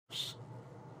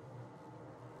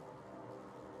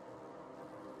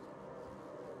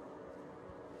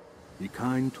Be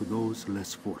kind to those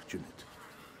less fortunate.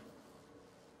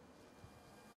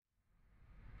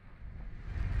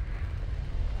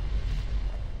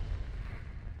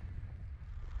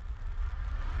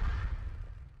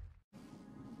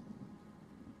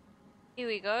 Here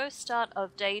we go, start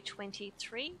of day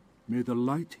 23. May the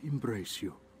light embrace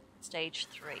you. Stage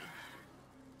 3.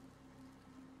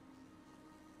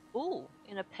 Ooh,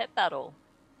 in a pet battle.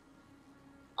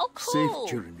 Oh, cool!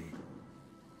 Safe journey.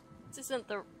 This isn't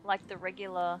like the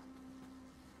regular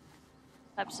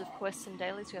types of quests and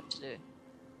dailies we have to do.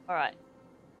 Alright.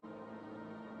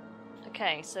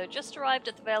 Okay, so just arrived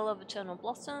at the Vale of Eternal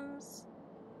Blossoms.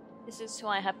 This is who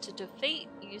I have to defeat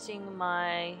using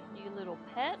my new little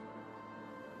pet.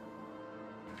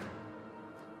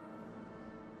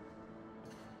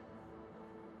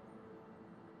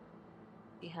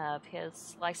 We have here's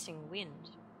Slicing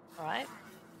Wind. Alright.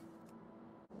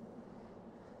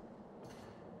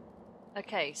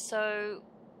 Okay, so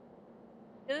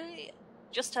he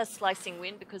just has Slicing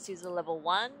Wind because he's a level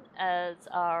 1, as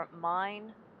are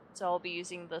mine. So I'll be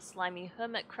using the Slimy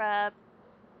Hermit Crab,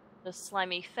 the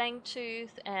Slimy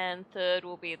Fangtooth, and third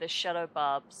will be the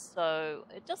Shadowbarb. So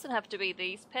it doesn't have to be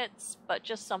these pets, but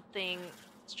just something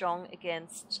strong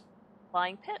against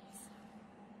flying pets.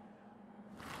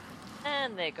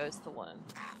 And there goes the worm.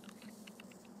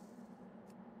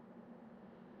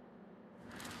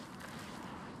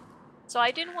 So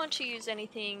I didn't want to use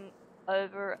anything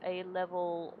over a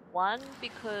level 1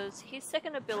 because his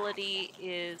second ability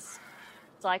is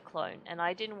Cyclone, and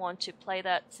I didn't want to play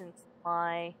that since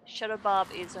my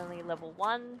Shadowbarb is only level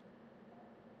 1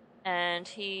 and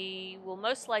he will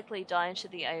most likely die into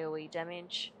the AoE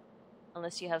damage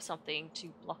unless you have something to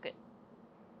block it.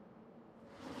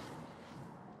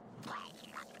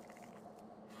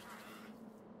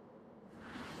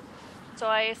 So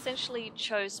I essentially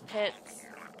chose pets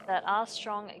that are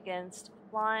strong against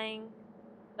flying,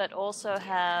 but also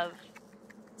have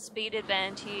speed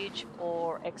advantage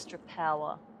or extra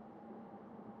power.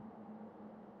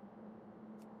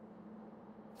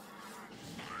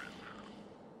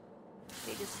 How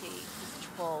big is he? He's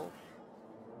 12.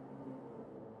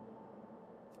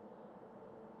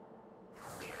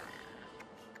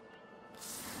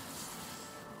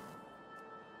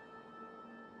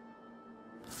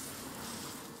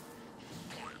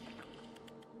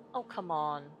 Oh, come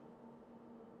on.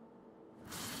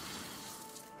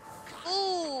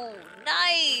 Ooh,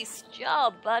 nice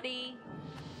job, buddy.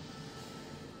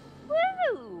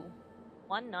 Woo!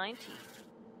 190.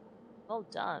 Well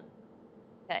done.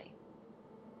 Okay.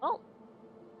 Oh.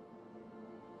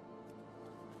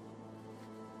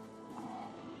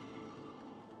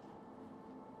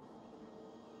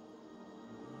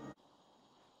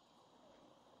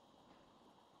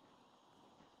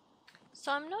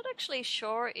 So I'm not actually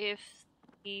sure if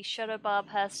the Shadowbarb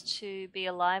has to be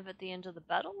alive at the end of the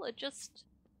battle. It just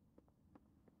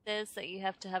says that you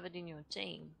have to have it in your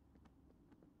team.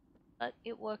 But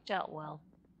it worked out well.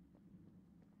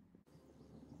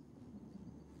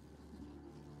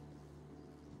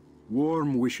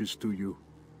 Warm wishes to you.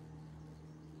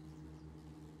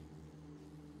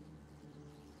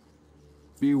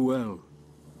 Be well.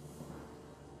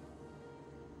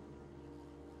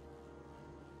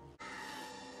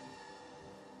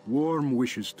 Warm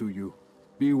wishes to you.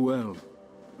 Be well.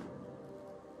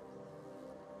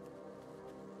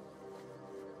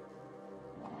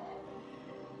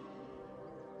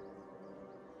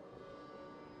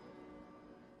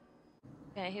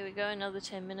 Okay, here we go. Another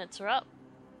 10 minutes are up.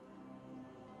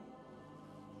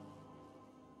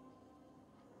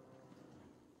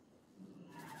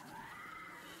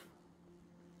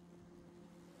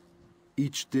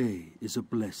 Each day is a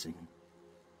blessing.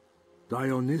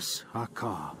 Dionis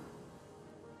Haka.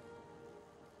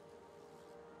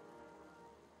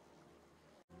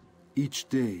 Each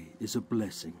day is a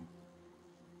blessing.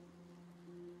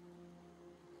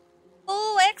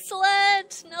 Oh,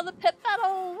 excellent! Another pet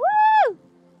battle! Woo!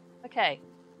 Okay.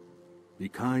 Be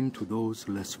kind to those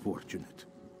less fortunate.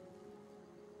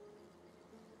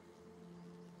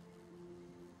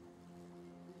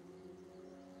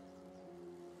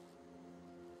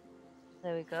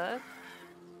 There we go.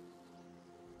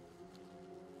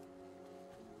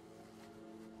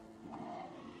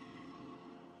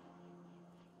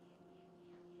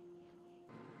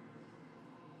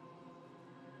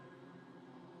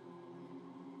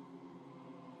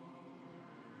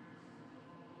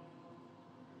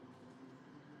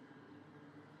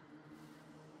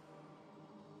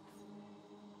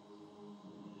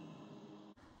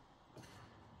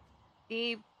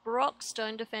 The Brock,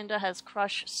 Stone Defender, has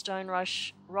Crush, Stone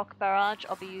Rush, Rock Barrage.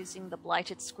 I'll be using the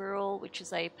Blighted Squirrel, which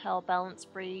is a Power Balance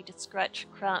breed, Scratch,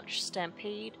 Crouch,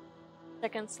 Stampede.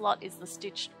 Second slot is the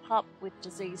Stitched Pup with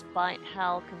Disease Bite,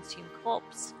 Howl, Consume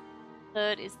Corpse.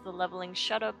 Third is the Leveling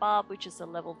Shadowbarb, which is a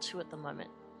level 2 at the moment.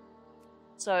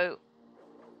 So,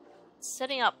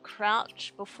 setting up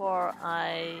Crouch before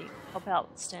I pop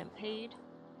out Stampede.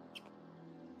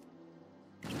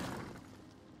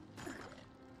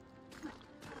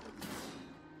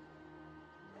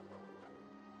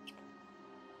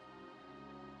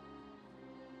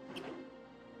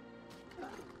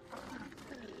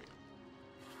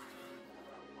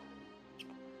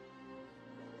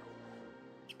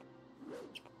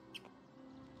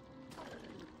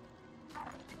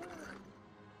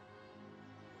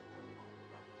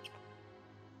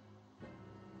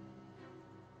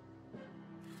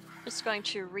 Just going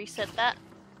to reset that.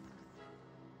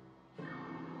 So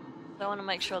I want to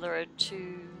make sure there are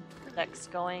 2 decks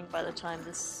going by the time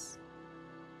this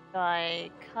guy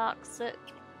carks it.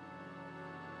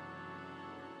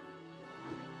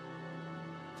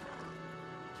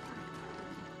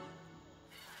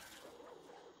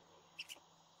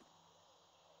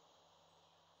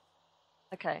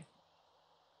 Okay.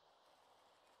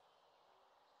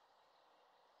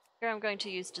 Here I'm going to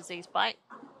use Disease Bite.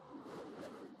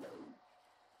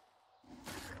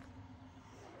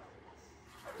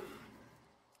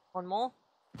 One more.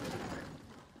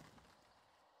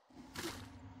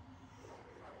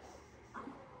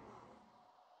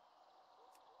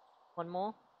 One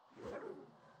more.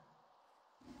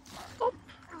 Oop.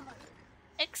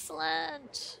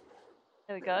 Excellent.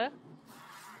 There we go.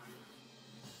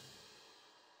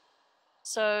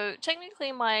 So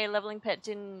technically my leveling pet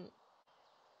didn't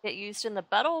get used in the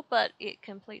battle, but it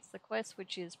completes the quest,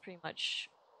 which is pretty much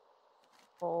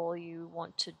all you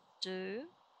want to do.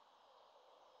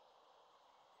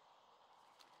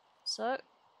 So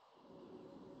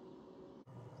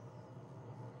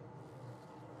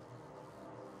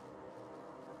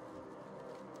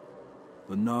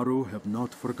the Naru have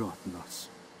not forgotten us.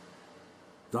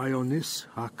 Dionis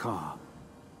Haka.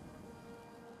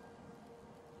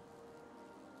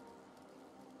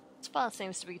 this part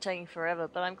seems to be taking forever,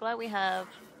 but I'm glad we have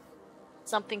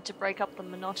something to break up the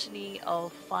monotony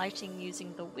of fighting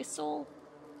using the whistle.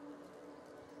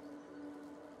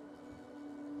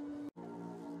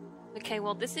 Okay,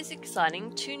 well this is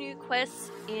exciting. 2 new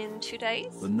quests in 2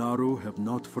 days. The Naru have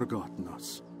not forgotten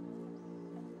us.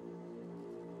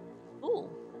 Ooh,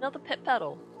 another pet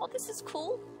battle. Oh, this is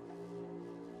cool.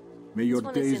 May your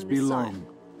one is days in be this long, zone.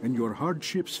 and your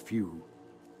hardships few.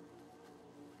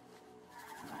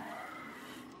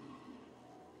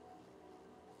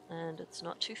 And it's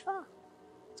not too far.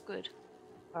 It's good.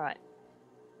 Alright.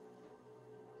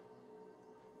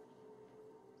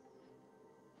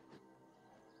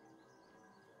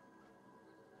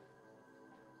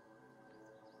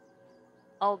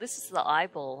 Oh, this is the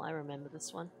eyeball. I remember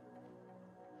this one.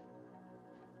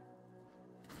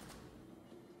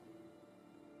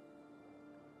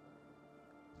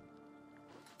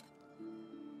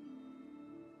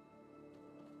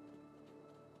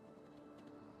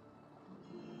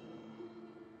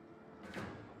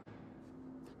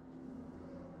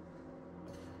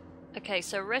 Okay,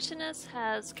 so Retinus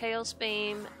has Chaos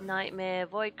Beam, Nightmare,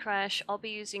 Void Crash. I'll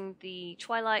be using the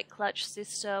Twilight Clutch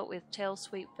Sister with Tail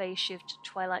Sweep, Phase Shift,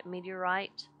 Twilight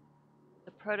Meteorite.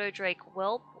 The Proto Drake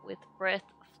Whelp with Breath,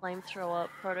 Flamethrower,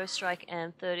 Proto Strike,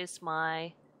 and third is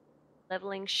my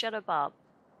Leveling Shadowbarb.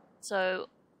 So,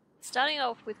 starting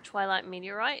off with Twilight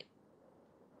Meteorite,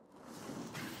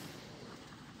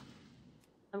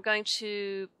 I'm going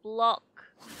to block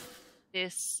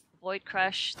this Void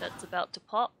Crash that's about to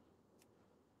pop.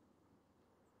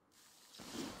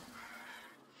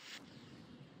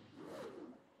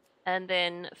 And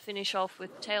then finish off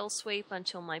with Tail Sweep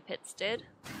until my pet's dead.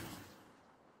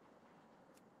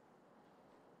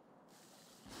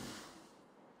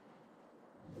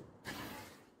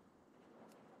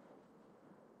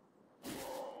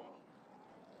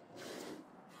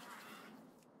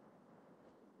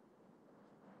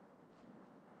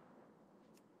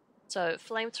 So,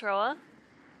 Flamethrower.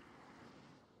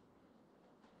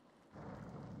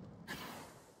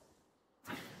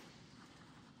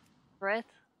 Breath.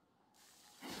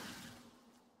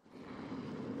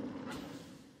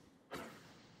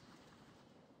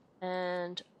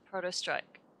 And Proto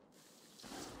Strike.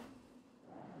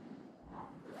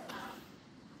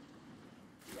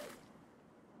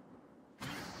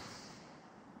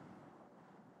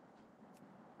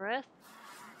 Breath.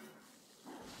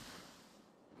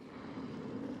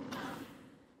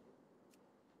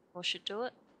 Or should do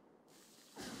it.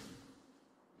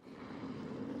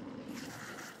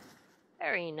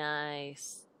 Very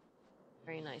nice.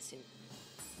 Very nice indeed.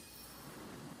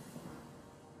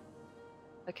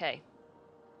 Okay.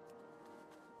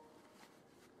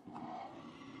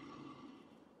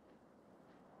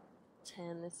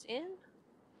 Turn this in.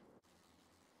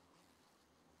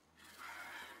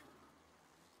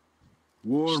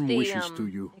 Warm The wishes to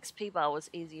you. XP bar was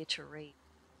easier to read.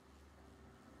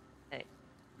 Okay.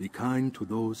 Be kind to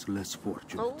those less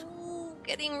fortunate. Oh,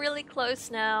 getting really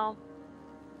close now.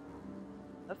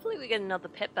 Hopefully we get another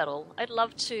pet battle. I'd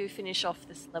love to finish off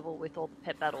this level with all the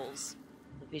pet battles,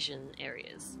 the vision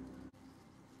areas.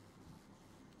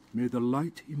 May the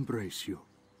light embrace you.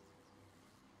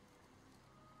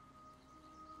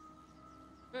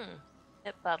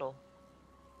 Pet battle.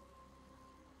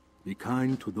 Be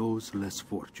kind to those less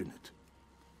fortunate.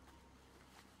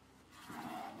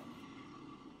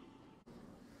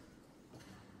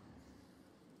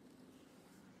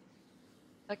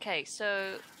 Okay,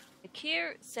 so the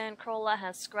Kier Sandcrawler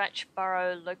has Scratch,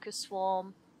 Burrow, Locust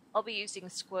Swarm. I'll be using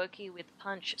Squirky with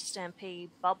Punch, Stampede,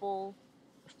 Bubble,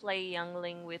 Flay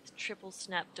Youngling with Triple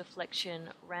Snap, Deflection,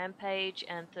 Rampage,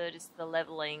 and third is the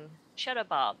leveling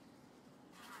Shadowbarb.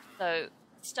 So,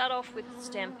 start off with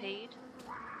Stampede.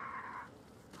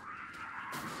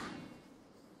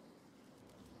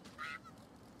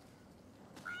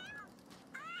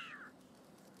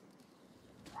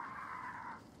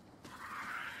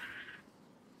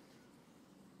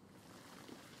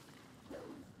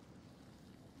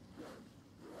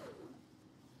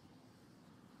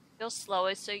 You're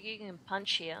slower, so you can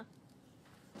punch here.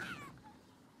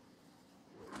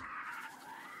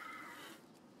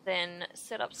 Then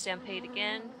set up Stampede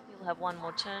again. You'll have one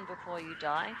more turn before you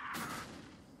die.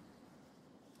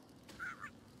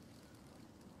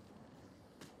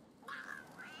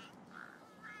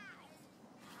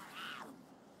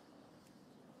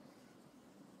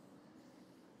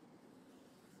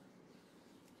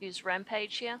 Use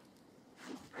Rampage here.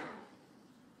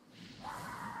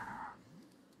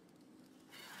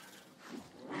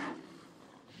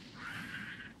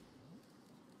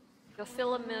 Your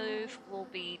filler move will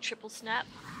be Triple Snap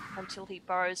until he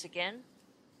burrows again.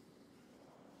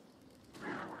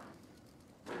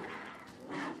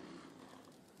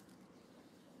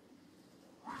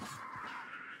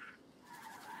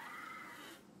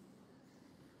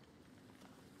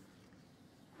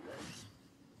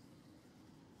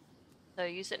 So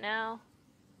use it now.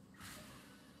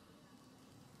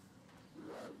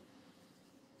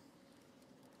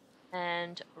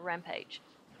 And Rampage.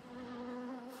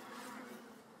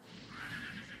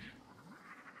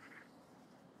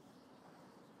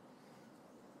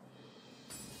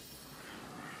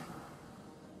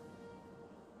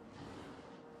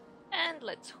 And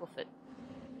let's hoof it.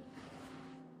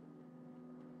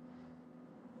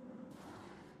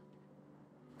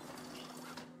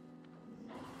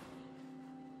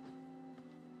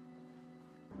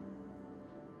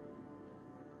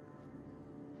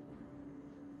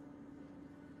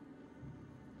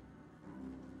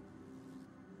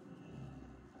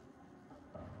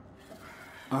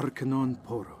 Arcanon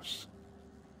Poros.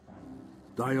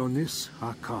 Dionys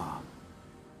Haka.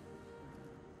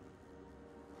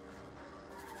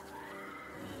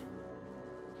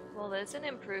 Well, there's an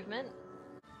improvement.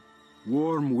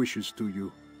 Warm wishes to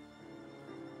you.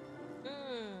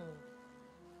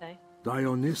 Okay.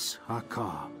 Dionys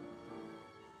Haka.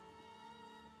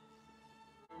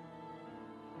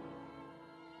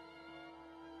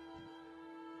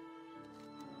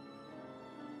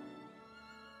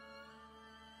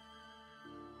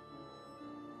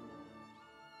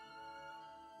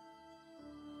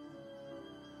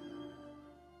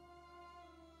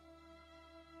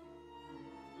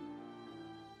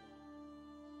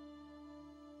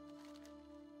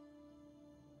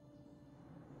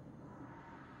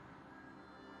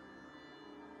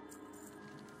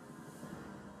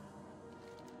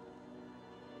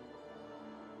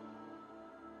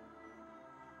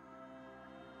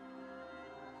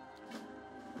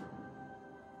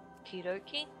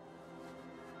 Okie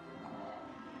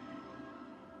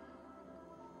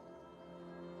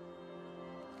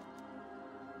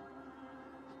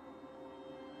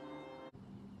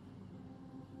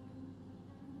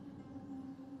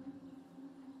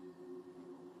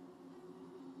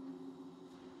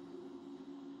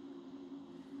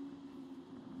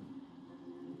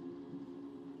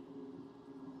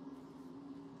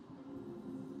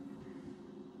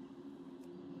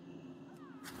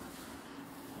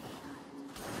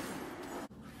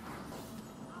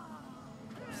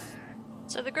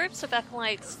So the groups of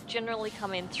acolytes generally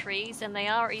come in threes, and they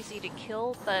are easy to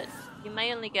kill, but you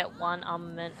may only get one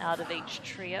armament out of each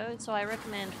trio, so I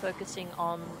recommend focusing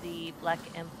on the Black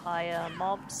Empire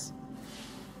mobs,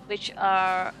 which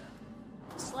are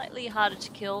slightly harder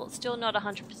to kill. Still not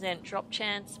 100% drop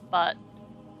chance, but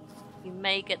you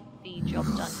may get the job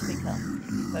done quicker if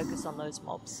you focus on those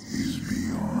mobs.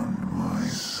 Beyond my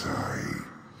sight.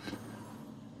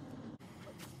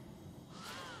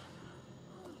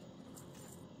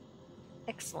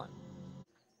 Excellent.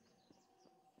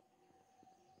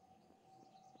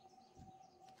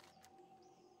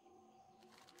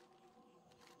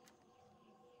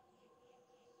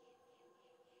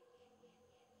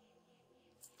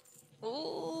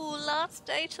 Ooh, last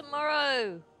day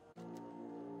tomorrow.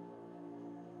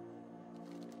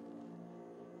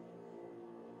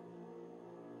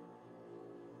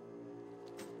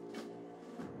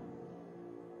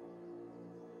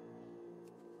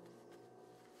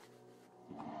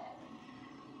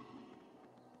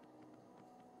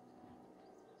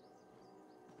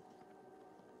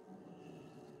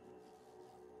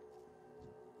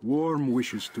 Warm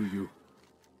wishes to you.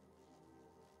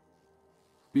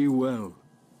 Be well.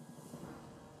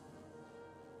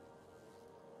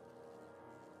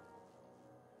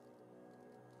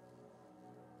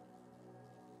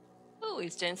 Oh,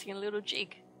 he's dancing a little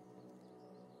jig.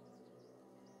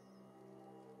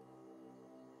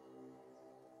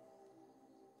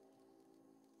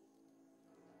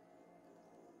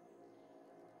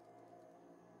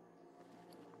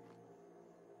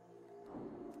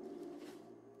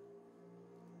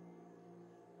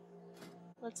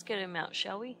 Let's get him out,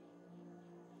 shall we?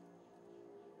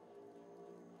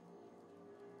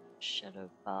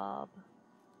 Shadowbarb.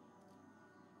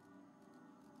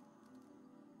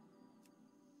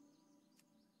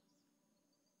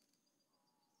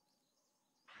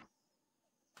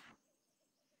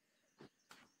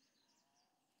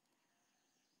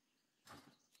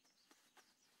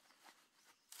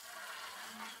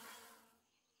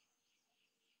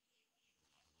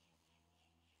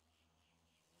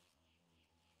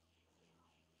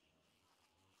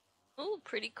 Ooh,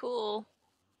 pretty cool.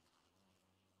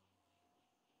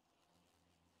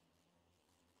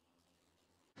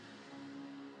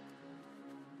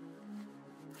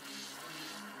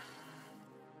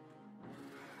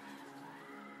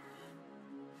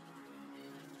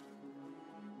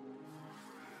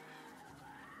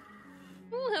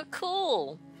 Ooh, how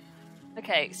cool.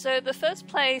 Okay, so the first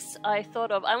place I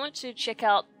thought of, I want to check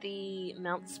out the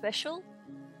Mount Special.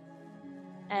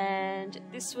 And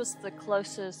this was the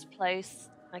closest place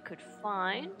I could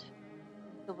find.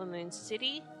 Silver Moon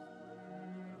City.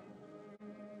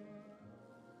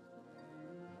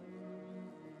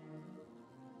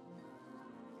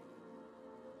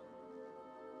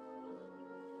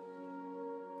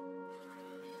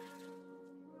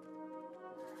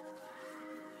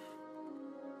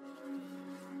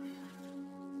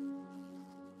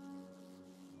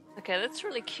 Okay, that's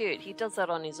really cute. He does that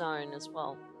on his own as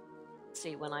well.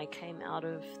 See, when I came out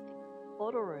of the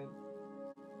portal room.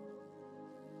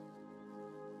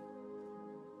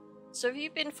 So if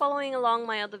you've been following along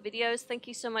my other videos, thank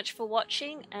you so much for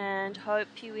watching and hope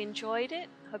you enjoyed it.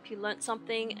 Hope you learnt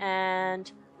something, and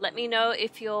let me know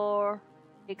if you're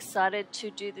excited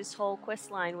to do this whole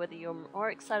quest line, whether you're more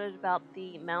excited about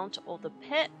the mount or the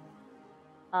pet.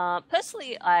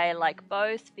 Personally, I like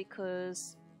both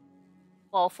because,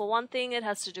 well, for one thing, it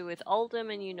has to do with Oldham,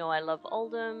 and you know I love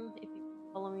Oldham if you've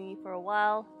been following me for a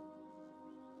while.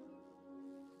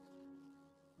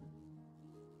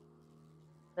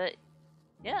 But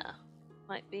yeah,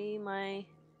 might be my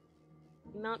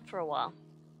mount for a while.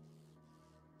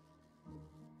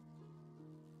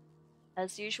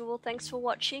 As usual, thanks for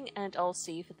watching, and I'll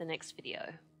see you for the next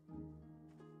video.